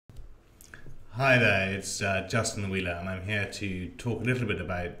Hi there, it's Justin Wheeler, and I'm here to talk a little bit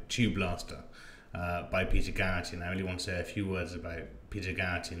about Tube Blaster by Peter Garrity. And I really want to say a few words about Peter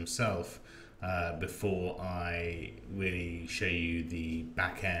Garrity himself before I really show you the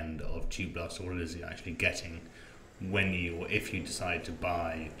back end of Tube Blaster, what it is you're actually getting when you or if you decide to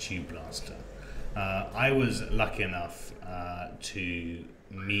buy Tube Blaster. I was lucky enough to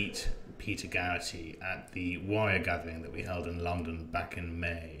meet Peter Garrity at the Warrior Gathering that we held in London back in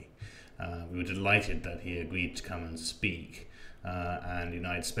May. We were delighted that he agreed to come and speak, and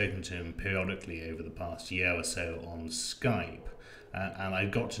I'd spoken to him periodically over the past year or so on Skype, and I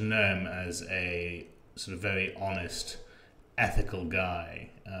got to know him as a sort of very honest, ethical guy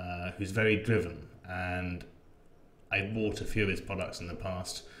who's very driven. And I bought a few of his products in the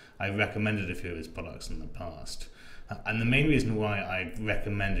past. I recommended a few of his products in the past, and the main reason why I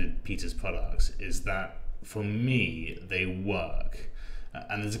recommended Peter's products is that for me they work.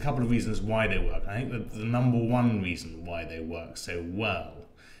 And there's a couple of reasons why they work. I think that the number one reason why they work so well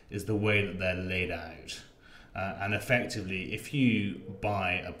is the way that they're laid out. And effectively, if you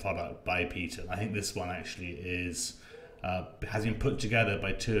buy a product by Peter, I think this one actually has been put together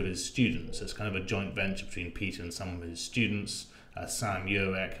by two of his students. So it's kind of a joint venture between Peter and some of his students, Sam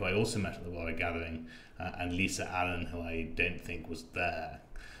Urek, who I also met at the Warrior Gathering, and Lisa Allen, who I don't think was there.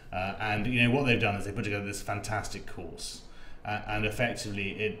 And what they've done is they put together this fantastic course. And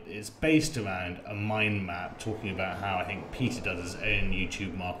effectively it's based around a mind map talking about how I think Peter does his own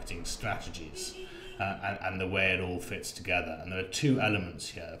YouTube marketing strategies and the way it all fits together. And there are two elements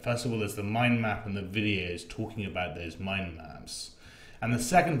here. First of all, there's the mind map and the videos talking about those mind maps. And the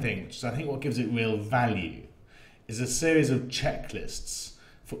second thing, which is I think what gives it real value, is a series of checklists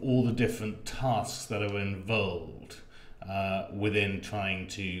for all the different tasks that are involved within trying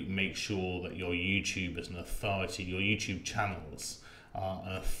to make sure that your YouTube is an authority, your YouTube channels are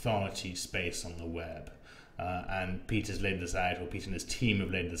an authority space on the web. And Peter's laid this out, or Peter and his team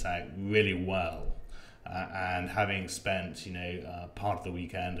have laid this out really well. And having spent, part of the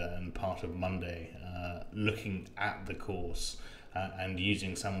weekend and part of Monday looking at the course and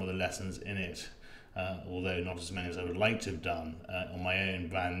using some of the lessons in it, although not as many as I would like to have done, on my own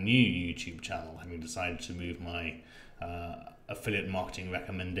brand new YouTube channel, having decided to move my affiliate marketing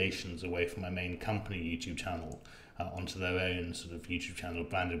recommendations away from my main company YouTube channel onto their own sort of YouTube channel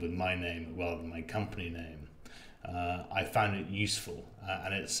branded with my name rather than my company name. I found it useful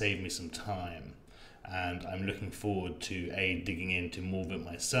and it saved me some time, and I'm looking forward to A, digging into more of it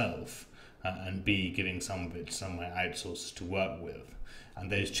myself, and B, giving some of it to some of my outsourcers to work with.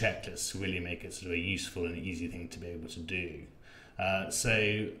 And those checklists really make it sort of a useful and easy thing to be able to do.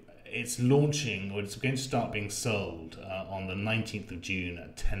 So it's launching, or it's going to start being sold on the 19th of June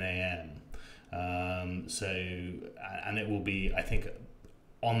at 10 a.m. And it will be, I think,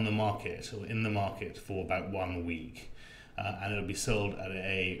 on the market or in the market for about 1 week. And it'll be sold at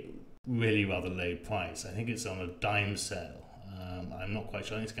a really rather low price. I think it's on a dime sale. I'm not quite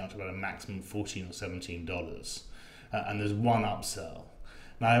sure. I think it's going to about a maximum $14 or $17. And there's one upsell.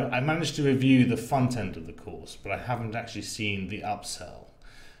 Now, I managed to review the front end of the course, but I haven't actually seen the upsell.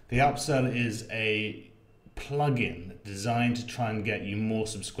 The upsell is a plugin designed to try and get you more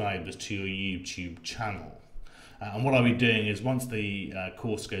subscribers to your YouTube channel. And what I'll be doing is once the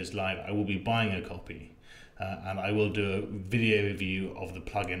course goes live, I will be buying a copy and I will do a video review of the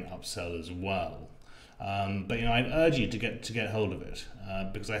plugin upsell as well. But I'd urge you to get hold of it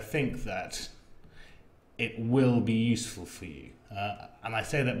because I think that it will be useful for you. And I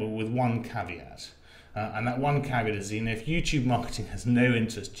say that but with one caveat. And that one caveat is, if YouTube marketing has no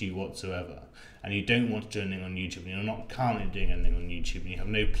interest to you whatsoever, and you don't want to do anything on YouTube, and you're not currently doing anything on YouTube, and you have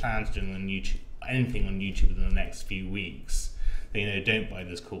no plans to do anything on YouTube within the next few weeks, then don't buy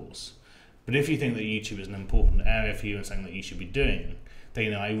this course. But if you think that YouTube is an important area for you and something that you should be doing,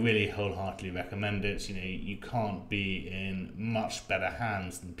 then I really wholeheartedly recommend it. You can't be in much better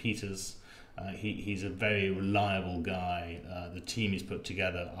hands than Peter's. He's a very reliable guy. The team he's put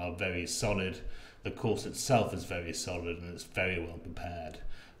together are very solid. The course itself is very solid and it's very well prepared.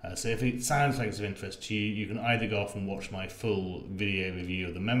 So if it sounds like it's of interest to you, you can either go off and watch my full video review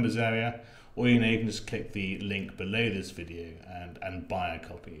of the members area, or you can just click the link below this video and buy a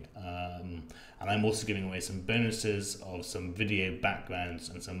copy. And I'm also giving away some bonuses of some video backgrounds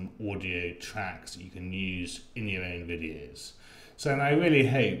and some audio tracks that you can use in your own videos. So and I really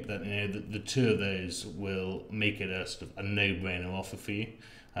hope that the two of those will make it a sort of a no-brainer offer for you.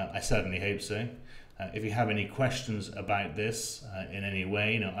 I certainly hope so. If you have any questions about this in any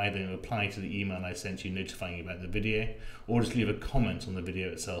way, either reply to the email I sent you notifying you about the video, or just leave a comment on the video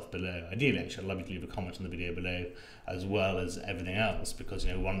itself below. Ideally, actually, I'd love you to leave a comment on the video below, as well as everything else, because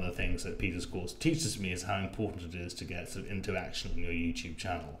one of the things that Peter's course teaches me is how important it is to get sort of interaction on your YouTube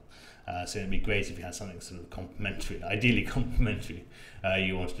channel. So it'd be great if you had something sort of complimentary, ideally complimentary,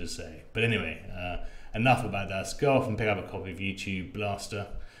 you wanted to say. But anyway, enough about that. Let's go off and pick up a copy of YouTube Blaster.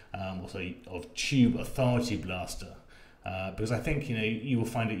 Also of Tube Authority Blaster, because I think you will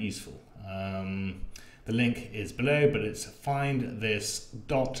find it useful. The link is below, but it's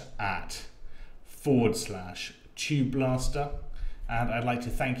findthis.at/Tube Blaster, and I'd like to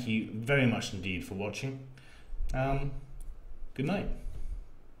thank you very much indeed for watching. Good night,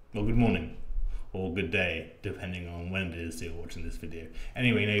 or good morning, or good day, depending on when it is you're watching this video.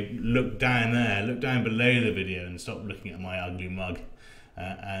 Anyway, look down there, look down below the video, and stop looking at my ugly mug.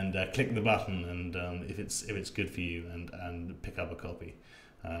 And click the button, and if it's good for you, and pick up a copy.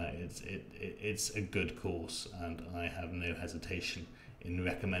 It's a good course, and I have no hesitation in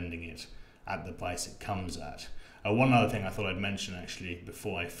recommending it at the price it comes at. One other thing I thought I'd mention actually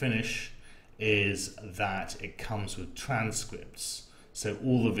before I finish is that it comes with transcripts. So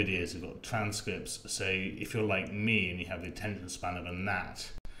all the videos have got transcripts. So if you're like me and you have the attention span of a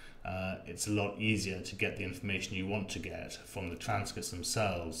gnat, it's a lot easier to get the information you want to get from the transcripts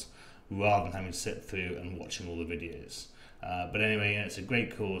themselves, rather than having to sit through and watching all the videos. But anyway, it's a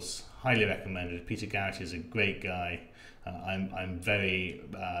great course, highly recommended. Peter Garrity is a great guy. I'm very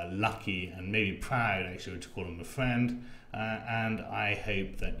lucky and maybe proud actually to call him a friend, and I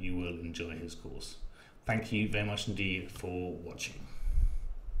hope that you will enjoy his course. Thank you very much indeed for watching.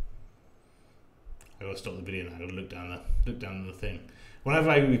 I've got to stop the video now. I've got to look down the thing.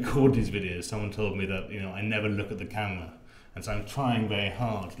 Whenever I record these videos, someone told me that I never look at the camera, and so I'm trying very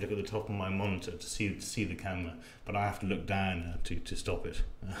hard to look at the top of my monitor to see the camera, but I have to look down to stop it.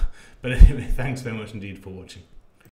 But anyway, thanks very much indeed for watching.